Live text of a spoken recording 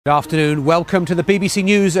Good afternoon. Welcome to the BBC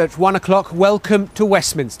News at 1 o'clock. Welcome to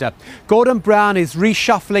Westminster. Gordon Brown is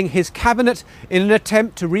reshuffling his cabinet in an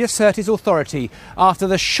attempt to reassert his authority after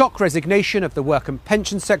the shock resignation of the Work and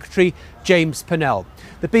Pension Secretary, James Purnell.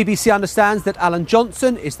 The BBC understands that Alan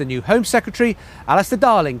Johnson is the new Home Secretary, Alistair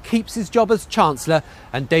Darling keeps his job as Chancellor,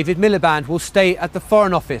 and David Miliband will stay at the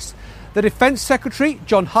Foreign Office. The Defence Secretary,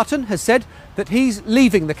 John Hutton, has said that he's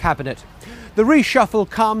leaving the cabinet. The reshuffle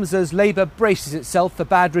comes as Labour braces itself for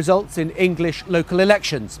bad results in English local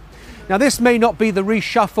elections. Now, this may not be the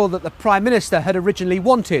reshuffle that the Prime Minister had originally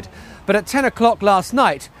wanted, but at 10 o'clock last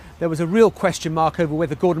night, there was a real question mark over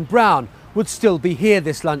whether Gordon Brown would still be here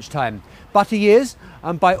this lunchtime. But he is,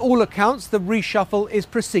 and by all accounts, the reshuffle is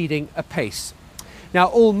proceeding apace. Now,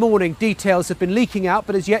 all morning details have been leaking out,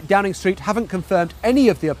 but as yet Downing Street haven't confirmed any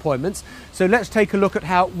of the appointments. So let's take a look at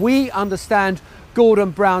how we understand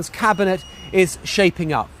Gordon Brown's cabinet is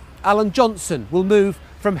shaping up. Alan Johnson will move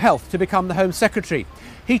from Health to become the Home Secretary.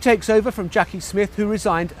 He takes over from Jackie Smith, who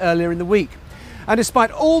resigned earlier in the week. And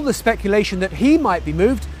despite all the speculation that he might be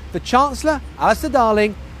moved, the Chancellor, Alistair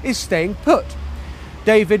Darling, is staying put.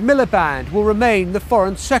 David Miliband will remain the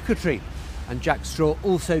Foreign Secretary. And Jack Straw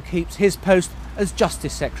also keeps his post as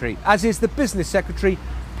Justice Secretary, as is the Business Secretary,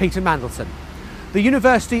 Peter Mandelson. The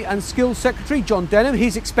University and Skills Secretary, John Denham,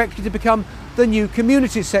 he's expected to become the new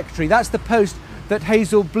Communities Secretary. That's the post that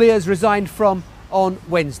Hazel Blears resigned from on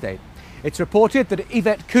Wednesday. It's reported that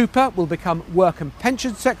Yvette Cooper will become Work and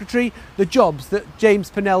Pension Secretary, the jobs that James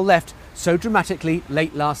Purnell left so dramatically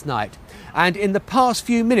late last night. And in the past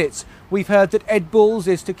few minutes, we've heard that Ed Balls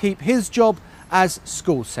is to keep his job as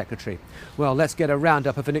Schools Secretary. Well, let's get a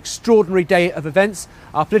roundup of an extraordinary day of events.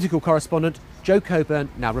 Our political correspondent, Joe Coburn,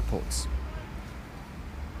 now reports.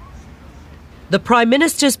 The Prime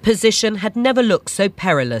Minister's position had never looked so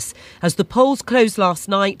perilous. As the polls closed last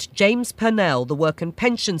night, James Purnell, the Work and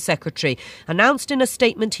Pension Secretary, announced in a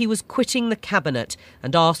statement he was quitting the Cabinet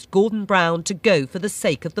and asked Gordon Brown to go for the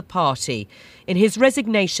sake of the party. In his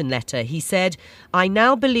resignation letter, he said, "I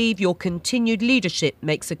now believe your continued leadership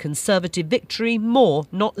makes a Conservative victory more,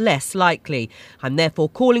 not less likely. I'm therefore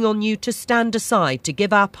calling on you to stand aside to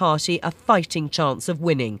give our party a fighting chance of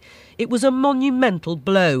winning." It was a monumental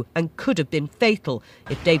blow and could have been fatal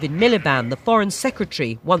if David Miliband, the Foreign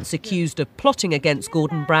Secretary, once accused of plotting against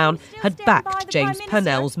Gordon Brown, had backed James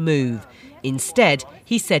Purnell's move. Instead,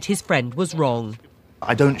 he said his friend was wrong.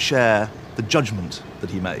 I don't share the judgment that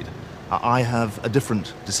he made. I have a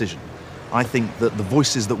different decision. I think that the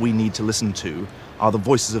voices that we need to listen to are the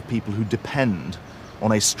voices of people who depend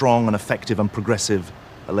on a strong and effective and progressive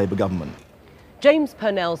Labour government. James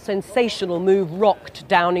Purnell's sensational move rocked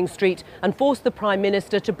Downing Street and forced the Prime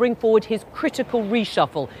Minister to bring forward his critical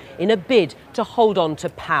reshuffle in a bid to hold on to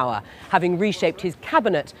power. Having reshaped his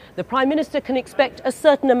cabinet, the Prime Minister can expect a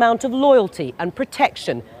certain amount of loyalty and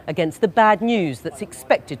protection against the bad news that's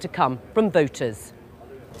expected to come from voters.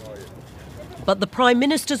 But the Prime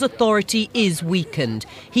Minister's authority is weakened.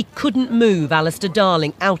 He couldn't move Alistair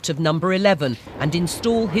Darling out of number 11 and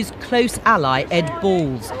install his close ally Ed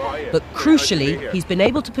Balls. But crucially, he's been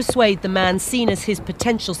able to persuade the man seen as his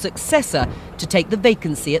potential successor to take the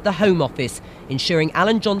vacancy at the Home Office, ensuring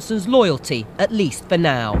Alan Johnson's loyalty, at least for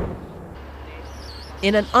now.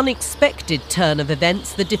 In an unexpected turn of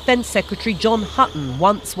events, the Defence Secretary John Hutton,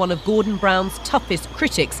 once one of Gordon Brown's toughest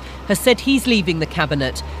critics, has said he's leaving the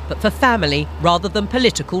Cabinet, but for family rather than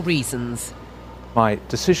political reasons. My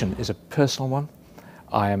decision is a personal one.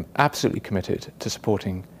 I am absolutely committed to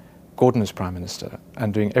supporting Gordon as Prime Minister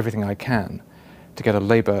and doing everything I can to get a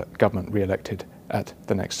Labour government re-elected at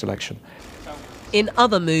the next election. In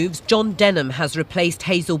other moves, John Denham has replaced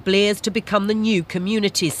Hazel Blears to become the new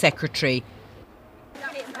Communities Secretary.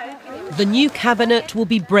 The new cabinet will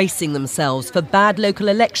be bracing themselves for bad local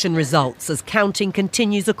election results as counting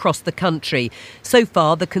continues across the country. So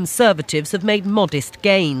far, the Conservatives have made modest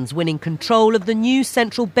gains, winning control of the new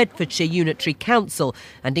Central Bedfordshire Unitary Council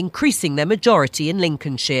and increasing their majority in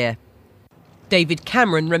Lincolnshire. David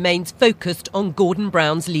Cameron remains focused on Gordon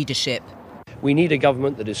Brown's leadership. We need a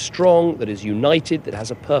government that is strong, that is united, that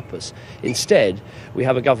has a purpose. Instead, we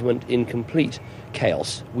have a government in complete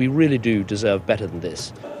chaos. We really do deserve better than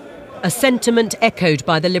this. A sentiment echoed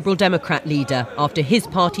by the Liberal Democrat leader after his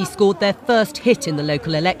party scored their first hit in the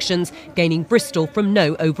local elections, gaining Bristol from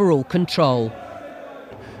no overall control.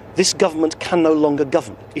 This government can no longer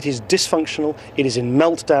govern. It is dysfunctional, it is in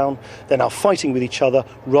meltdown. They're now fighting with each other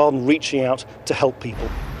rather than reaching out to help people.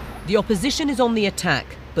 The opposition is on the attack,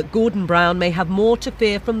 but Gordon Brown may have more to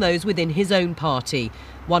fear from those within his own party.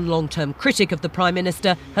 One long-term critic of the Prime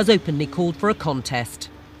Minister has openly called for a contest.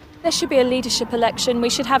 There should be a leadership election.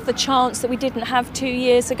 We should have the chance that we didn't have 2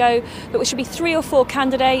 years ago, that there should be 3 or 4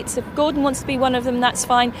 candidates. If Gordon wants to be one of them, that's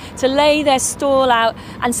fine, to lay their stall out,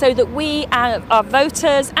 and so that we, our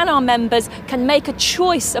voters and our members, can make a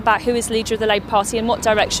choice about who is leader of the Labour Party and what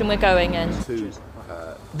direction we're going in.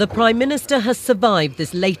 The Prime Minister has survived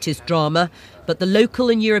this latest drama, but the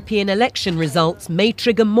local and European election results may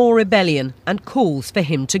trigger more rebellion and calls for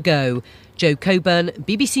him to go. Jo Coburn,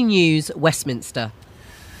 BBC News, Westminster.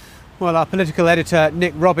 Well, our political editor,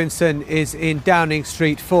 Nick Robinson, is in Downing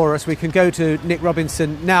Street for us. We can go to Nick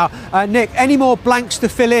Robinson now. Nick, any more blanks to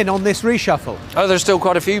fill in on this reshuffle? Oh, there's still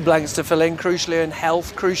quite a few blanks to fill in, crucially in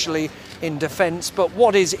health, crucially in defence. But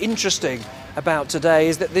what is interesting about today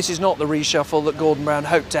is that this is not the reshuffle that Gordon Brown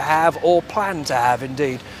hoped to have or planned to have,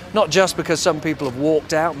 indeed. Not just because some people have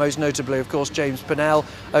walked out, most notably, of course, James Purnell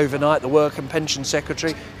overnight, the Work and Pension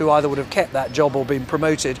Secretary, who either would have kept that job or been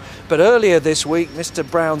promoted. But earlier this week, Mr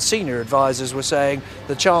Brown's senior advisers were saying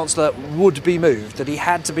the Chancellor would be moved, that he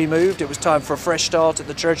had to be moved. It was time for a fresh start at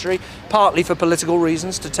the Treasury, partly for political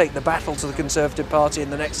reasons, to take the battle to the Conservative Party in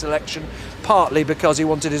the next election, partly because he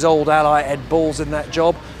wanted his old ally Ed Balls in that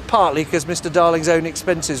job, partly because Mr Darling's own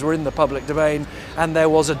expenses were in the public domain, and there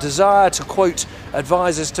was a desire, to quote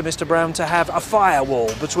advisers to Mr Brown, to have a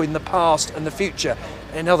firewall between the past and the future.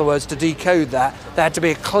 In other words, to decode that, there had to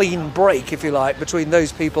be a clean break, if you like, between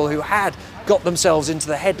those people who had got themselves into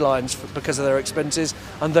the headlines because of their expenses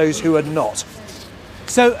and those who had not.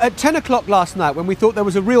 So at 10 o'clock last night, when we thought there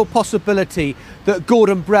was a real possibility that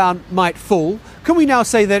Gordon Brown might fall, can we now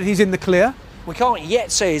say that he's in the clear? We can't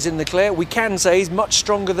yet say he's in the clear. We can say he's much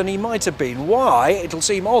stronger than he might have been. Why? It'll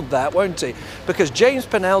seem odd, that, won't it? Because James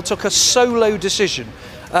Purnell took a solo decision,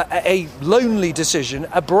 a lonely decision,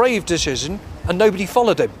 a brave decision, and nobody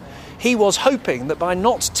followed him. He was hoping that by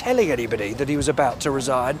not telling anybody that he was about to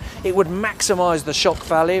resign, it would maximise the shock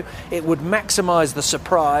value, it would maximise the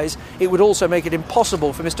surprise, it would also make it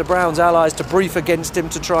impossible for Mr Brown's allies to brief against him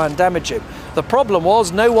to try and damage him. The problem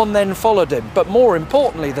was no one then followed him, but more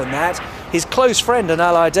importantly than that, his close friend and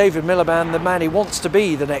ally David Miliband, the man he wants to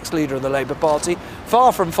be the next leader of the Labour Party,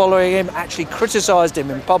 far from following him, actually criticised him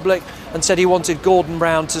in public and said he wanted Gordon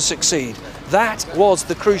Brown to succeed. That was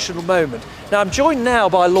the crucial moment. Now, I'm joined now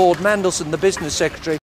by Lord Mandelson, the Business Secretary.